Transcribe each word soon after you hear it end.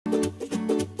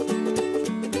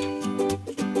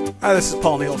Hi, this is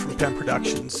Paul Neale from Penn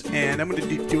Productions, and I'm going to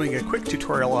be doing a quick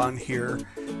tutorial on here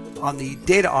on the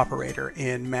data operator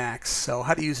in Max. So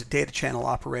how to use a data channel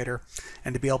operator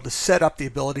and to be able to set up the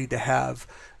ability to have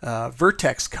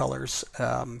vertex colors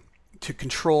to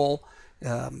control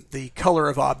the color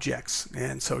of objects.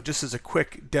 And so just as a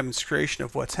quick demonstration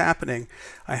of what's happening,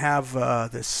 I have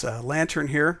this lantern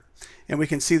here, and we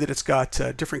can see that it's got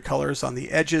different colors on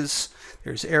the edges.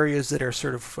 There's areas that are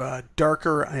sort of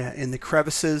darker in the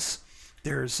crevices.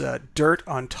 There's dirt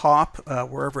on top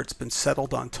wherever it's been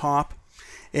settled on top.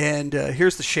 And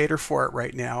here's the shader for it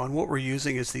right now. And what we're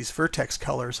using is these vertex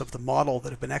colors of the model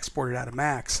that have been exported out of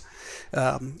Max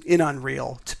in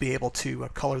Unreal to be able to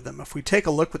color them. If we take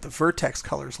a look what the vertex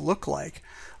colors look like,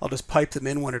 I'll just pipe them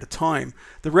in one at a time.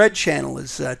 The red channel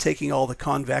is taking all the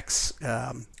convex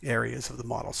areas of the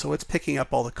model. So it's picking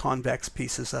up all the convex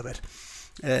pieces of it.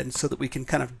 And so that we can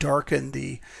kind of darken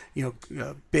the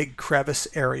big crevice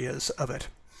areas of it.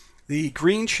 The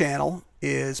green channel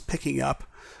is picking up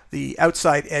the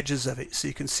outside edges of it. So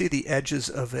you can see the edges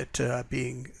of it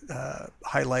being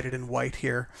highlighted in white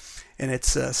here, and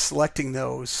it's selecting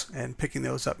those and picking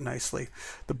those up nicely.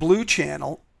 The blue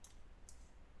channel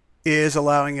is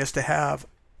allowing us to have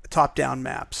a top-down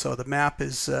map. So the map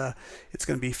is it's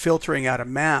going to be filtering out a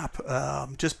map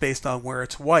just based on where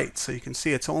it's white. So you can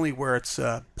see it's only where it's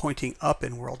pointing up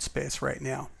in world space right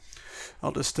now.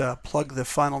 I'll just plug the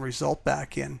final result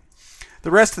back in. The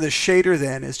rest of the shader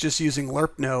then is just using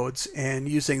lerp nodes and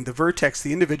using the vertex,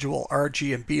 the individual R,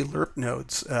 G, and B lerp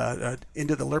nodes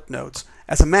into the lerp nodes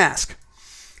as a mask.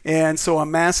 And so I'm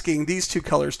masking these two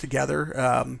colors together,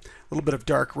 a little bit of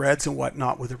dark reds and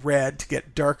whatnot with a red to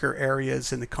get darker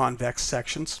areas in the convex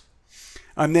sections.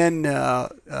 I'm then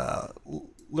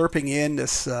lerping in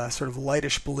this sort of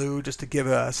lightish blue just to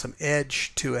give some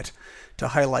edge to it, to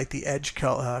highlight the edge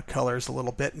colors a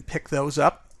little bit and pick those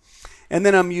up. And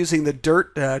then I'm using the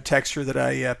dirt texture that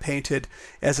I painted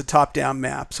as a top-down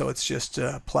map. So it's just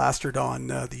plastered on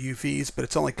the UVs, but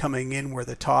it's only coming in where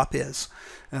the top is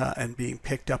and being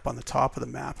picked up on the top of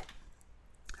the map.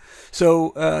 So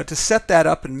to set that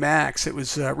up in Max, it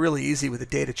was really easy with the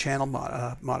Data Channel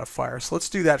Modifier. So let's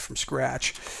do that from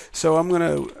scratch. So I'm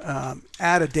going to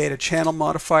add a Data Channel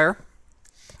Modifier.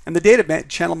 And the Data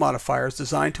Channel Modifier is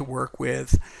designed to work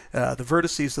with the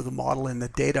vertices of the model and the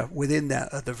data within the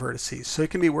vertices. So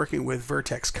it can be working with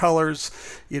vertex colors,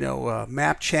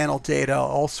 map channel data,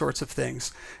 all sorts of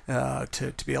things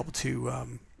to be able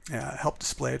to help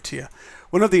display it to you.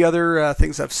 One of the other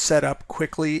things I've set up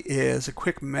quickly is a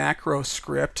quick macro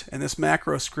script, and this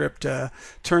macro script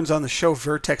turns on the show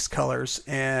vertex colors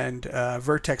and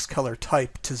vertex color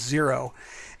type to 0,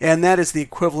 and that is the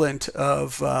equivalent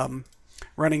of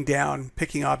running down,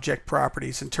 picking object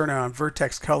properties, and turning on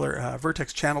vertex color,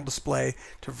 vertex channel display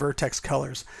to vertex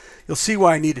colors. You'll see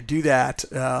why I need to do that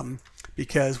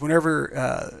because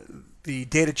whenever the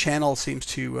data channel seems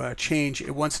to change,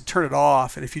 it wants to turn it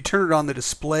off, and if you turn it on the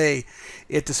display,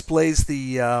 it displays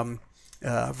the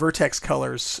vertex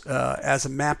colors as a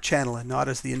map channel and not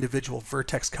as the individual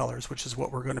vertex colors, which is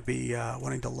what we're going to be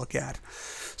wanting to look at.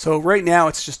 So right now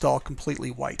it's just all completely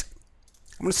white.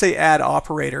 I'm going to say add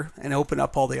operator and open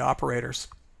up all the operators.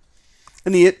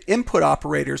 And the input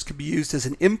operators could be used as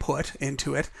an input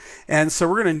into it. And so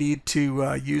we're going to need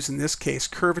to use, in this case,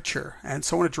 curvature. And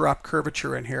so I want to drop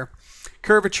curvature in here.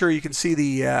 Curvature, you can see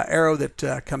the arrow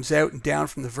that comes out and down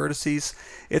from the vertices.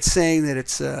 It's saying that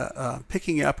it's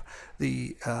picking up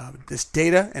the this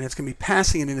data, and it's going to be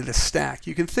passing it into the stack.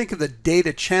 You can think of the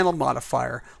data channel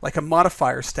modifier like a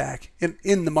modifier stack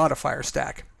in the modifier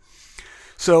stack.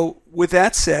 So with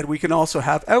that said, we can also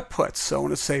have outputs. So I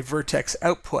want to say vertex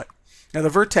output. Now the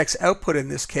vertex output in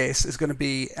this case is going to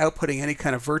be outputting any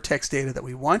kind of vertex data that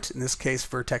we want, in this case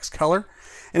vertex color,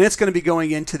 and it's going to be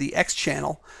going into the X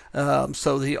channel,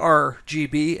 so the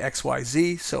RGB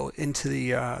XYZ, so into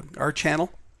the R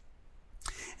channel.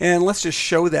 And let's just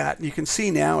show that. You can see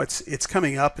now it's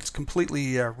coming up. It's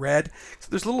completely red. So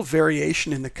there's a little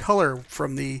variation in the color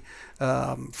from the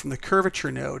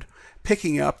curvature node,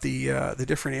 picking up the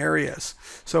different areas.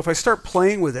 So if I start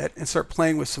playing with it and start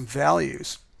playing with some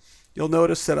values, you'll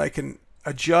notice that I can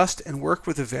adjust and work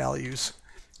with the values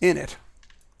in it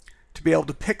to be able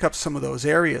to pick up some of those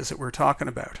areas that we're talking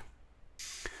about.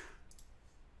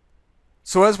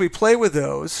 So as we play with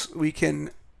those, we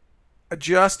can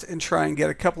adjust and try and get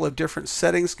a couple of different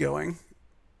settings going.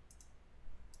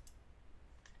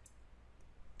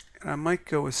 And I might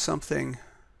go with something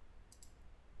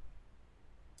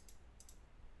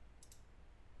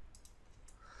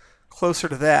closer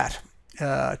to that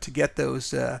to get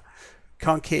those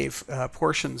concave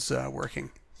portions working.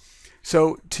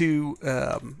 So to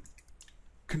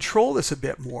control this a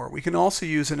bit more, we can also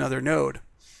use another node.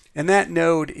 And that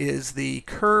node is the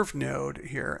curve node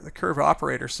here, the curve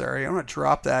operator, sorry. I'm going to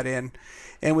drop that in.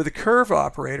 And with the curve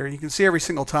operator, you can see every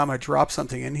single time I drop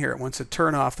something in here, it wants to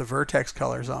turn off the vertex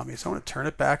colors on me. So I'm going to turn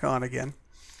it back on again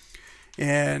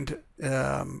and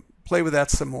play with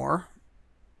that some more.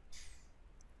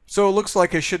 So it looks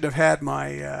like I shouldn't have had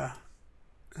my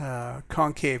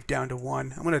concave down to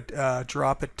 1. I'm going to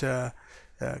drop it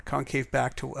concave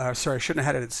back to, sorry, I shouldn't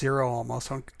have had it at 0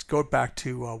 almost. I'm going to go back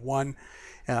to 1.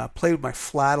 Play with my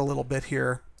flat a little bit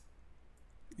here.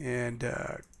 And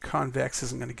convex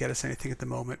isn't going to get us anything at the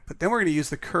moment. But then we're going to use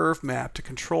the curve map to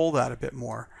control that a bit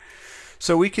more.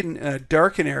 So we can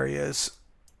darken areas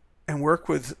and work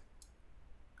with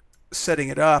setting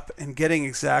it up and getting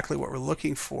exactly what we're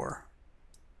looking for.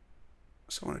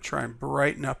 So I want to try and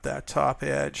brighten up that top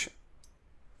edge,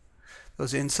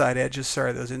 those inside edges,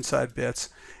 sorry, those inside bits,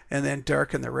 and then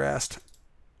darken the rest.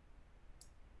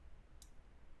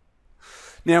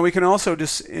 Now we can also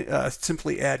just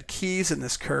simply add keys in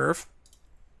this curve.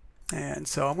 And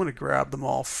so I'm going to grab them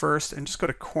all first and just go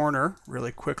to corner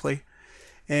really quickly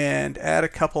and add a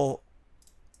couple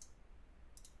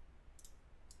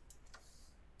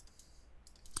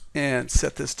and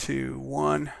set this to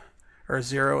 1 or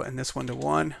 0 and this one to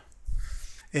 1.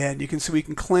 And you can see we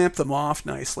can clamp them off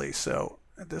nicely. So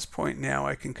at this point now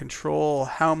I can control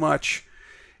how much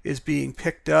is being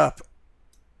picked up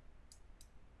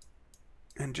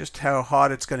and just how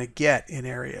hot it's going to get in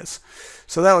areas.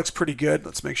 So that looks pretty good.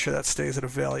 Let's make sure that stays at a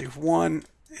value of 1,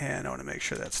 and I want to make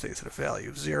sure that stays at a value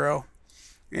of 0.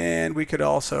 And we could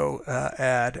also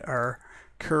add our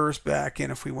curves back in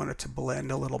if we want it to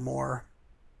blend a little more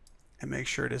and make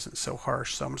sure it isn't so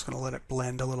harsh. So I'm just going to let it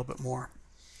blend a little bit more.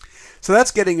 So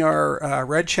that's getting our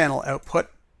red channel output.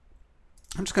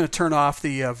 I'm just going to turn off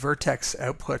the vertex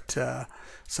output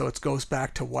so it goes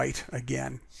back to white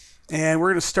again. And we're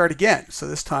going to start again. So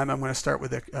this time I'm going to start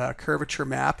with a curvature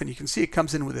map, and you can see it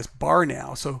comes in with this bar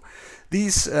now. So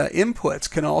these inputs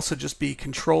can also just be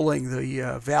controlling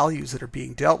the values that are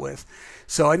being dealt with.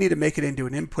 So I need to make it into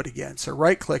an input again. So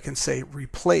right click and say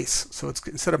replace. So it's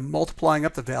instead of multiplying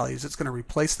up the values, it's going to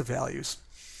replace the values.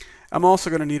 I'm also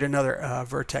going to need another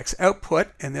vertex output,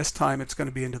 and this time it's going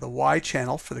to be into the Y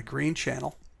channel for the green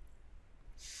channel.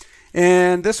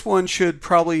 And this one should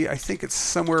probably, I think it's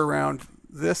somewhere around,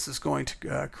 this is going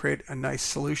to create a nice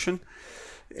solution.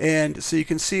 And so you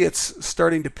can see it's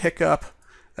starting to pick up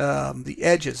the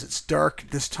edges. It's dark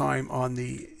this time on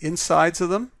the insides of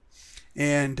them.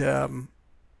 And I'm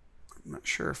not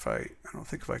sure if I don't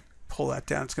think if I pull that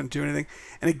down it's going to do anything.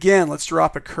 And again, let's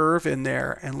drop a curve in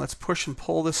there and let's push and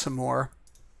pull this some more.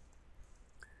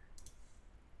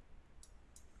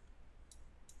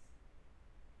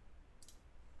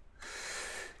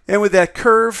 And with that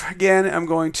curve, again, I'm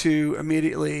going to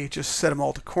immediately just set them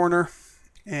all to corner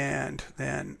and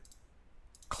then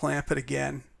clamp it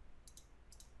again.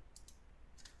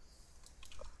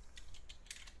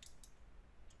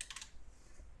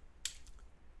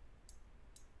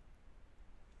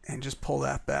 And just pull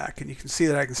that back. And you can see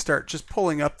that I can start just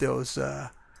pulling up those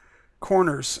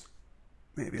corners.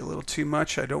 Maybe a little too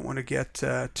much. I don't want to get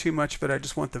too much, but I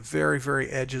just want the very, very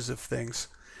edges of things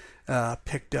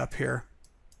picked up here.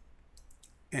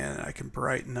 And I can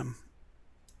brighten them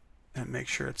and make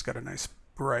sure it's got a nice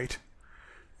bright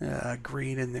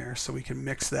green in there so we can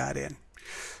mix that in.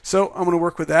 So I'm going to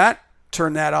work with that,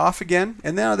 turn that off again,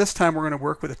 and now this time we're going to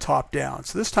work with a top down.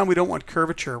 So this time we don't want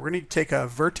curvature. We're going to take a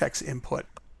vertex input.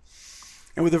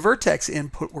 And with the vertex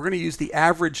input, we're going to use the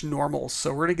average normals.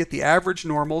 So we're going to get the average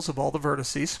normals of all the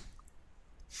vertices.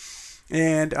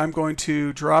 And I'm going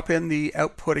to drop in the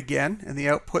output again. And the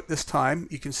output this time,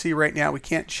 you can see right now we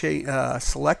can't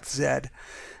select Z.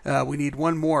 We need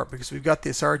one more because we've got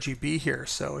this RGB here.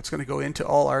 So it's going to go into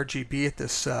all RGB at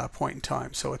this point in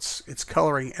time. So it's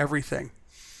coloring everything.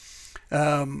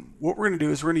 What we're going to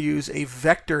do is we're going to use a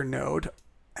vector node.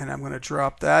 And I'm going to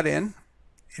drop that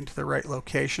into the right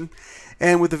location.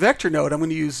 And with the vector node, I'm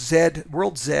going to use Z,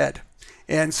 world Z.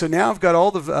 And so now I've got all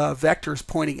the vectors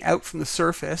pointing out from the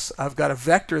surface. I've got a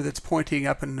vector that's pointing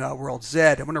up in world Z.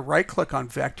 I'm going to right click on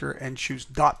vector and choose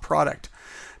dot product.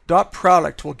 Dot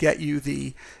product will get you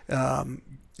the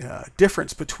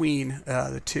difference between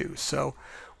the two. So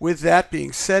with that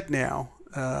being said now,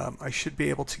 I should be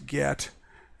able to get,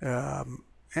 and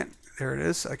there it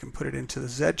is. I can put it into the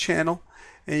Z channel.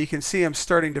 And you can see I'm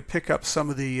starting to pick up some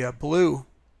of the blue.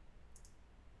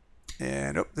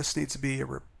 And this needs to be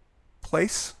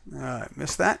replace. I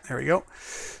missed that. There we go.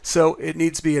 So it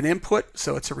needs to be an input,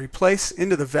 so it's a replace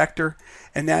into the vector,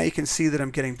 and now you can see that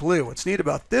I'm getting blue. What's neat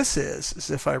about this is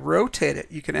if I rotate it,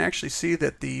 you can actually see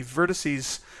that the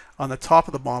vertices on the top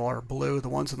of the model are blue, the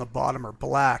ones on the bottom are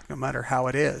black, no matter how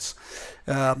it is.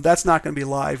 That's not going to be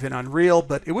live in Unreal,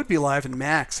 but it would be live in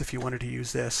Max if you wanted to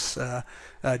use this,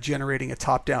 generating a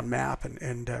top-down map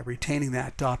and retaining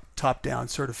that top-down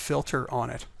sort of filter on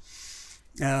it.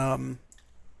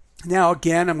 Now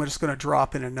again, I'm just going to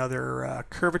drop in another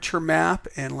curvature map,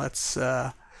 and let's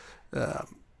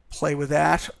play with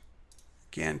that.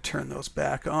 Again, turn those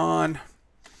back on,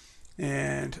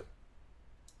 and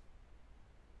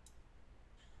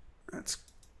let's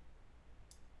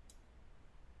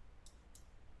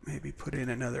maybe put in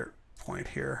another point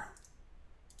here.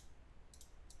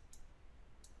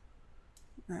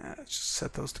 Let's just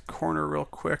set those to corner real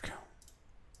quick.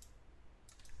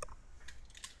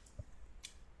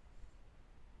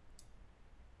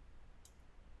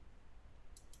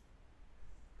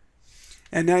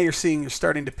 And now you're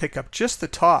starting to pick up just the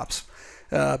tops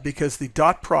because the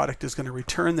dot product is going to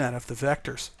return that of the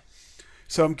vectors.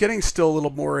 So I'm getting still a little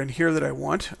more in here that I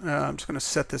want. I'm just going to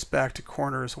set this back to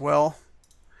corner as well.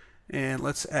 And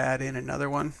let's add in another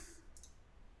one.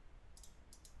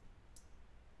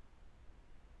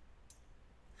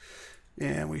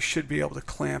 And we should be able to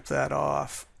clamp that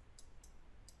off.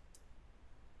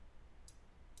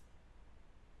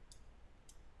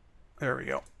 There we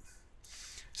go.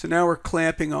 So now we're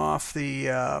clamping off the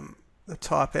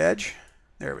top edge.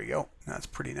 There we go. That's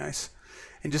pretty nice.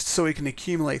 And just so we can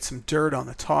accumulate some dirt on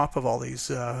the top of all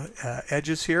these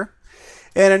edges here.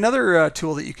 And another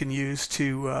tool that you can use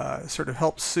to sort of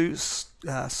help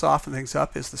soften things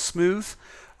up is the smooth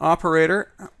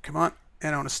operator. Oh, come on.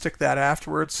 And I want to stick that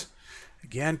afterwards.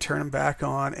 Again, turn them back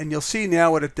on. And you'll see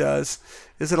now what it does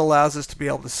is it allows us to be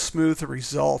able to smooth the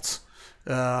results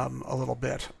a little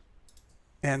bit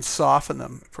and soften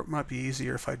them. It might be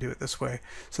easier if I do it this way.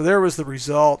 So there was the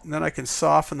result, and then I can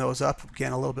soften those up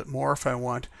again a little bit more if I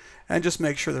want, and just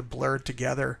make sure they're blurred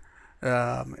together,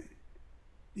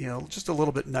 you know, just a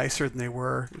little bit nicer than they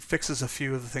were. It fixes a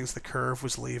few of the things the curve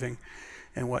was leaving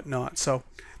and whatnot. So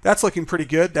that's looking pretty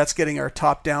good. That's getting our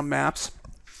top-down maps.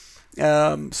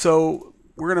 So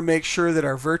we're going to make sure that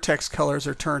our vertex colors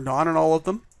are turned on all of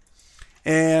them.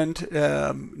 And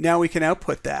now we can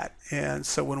output that. And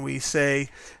so when we say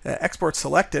export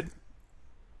selected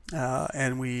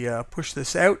and we push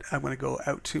this out, I'm going to go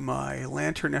out to my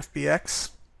Lantern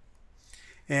FBX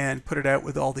and put it out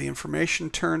with all the information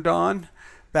turned on.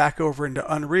 Back over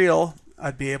into Unreal,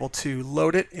 I'd be able to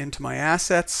load it into my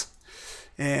assets.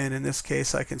 And in this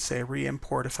case, I can say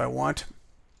re-import if I want.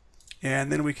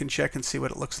 And then we can check and see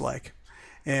what it looks like.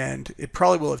 And it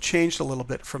probably will have changed a little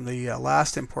bit from the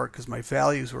last import because my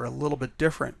values were a little bit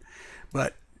different.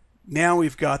 But now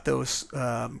we've got those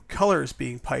colors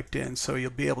being piped in, so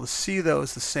you'll be able to see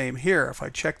those the same here. If I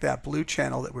check that blue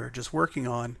channel that we were just working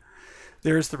on,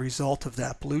 there's the result of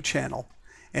that blue channel.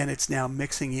 And it's now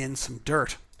mixing in some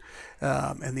dirt.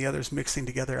 And the other's mixing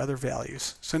together other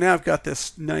values. So now I've got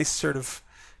this nice sort of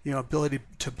ability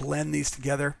to blend these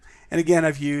together. And again,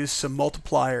 I've used some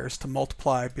multipliers to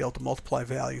be able to multiply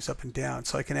values up and down.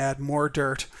 So I can add more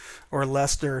dirt or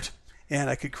less dirt, and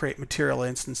I could create material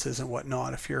instances and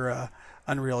whatnot. If you're an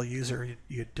Unreal user,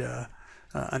 you'd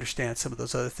understand some of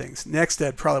those other things. Next,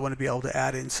 I'd probably want to be able to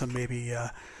add in some maybe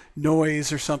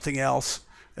noise or something else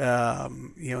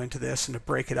into this, and to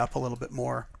break it up a little bit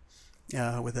more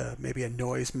with maybe a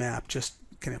noise map just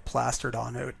kind of plastered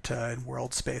on it in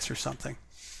world space or something.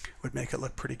 Would make it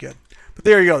look pretty good. But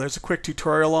there you go. There's a quick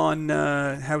tutorial on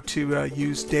how to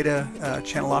use Data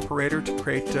Channel Operator to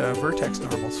create vertex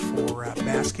normals for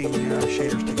masking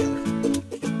shaders together.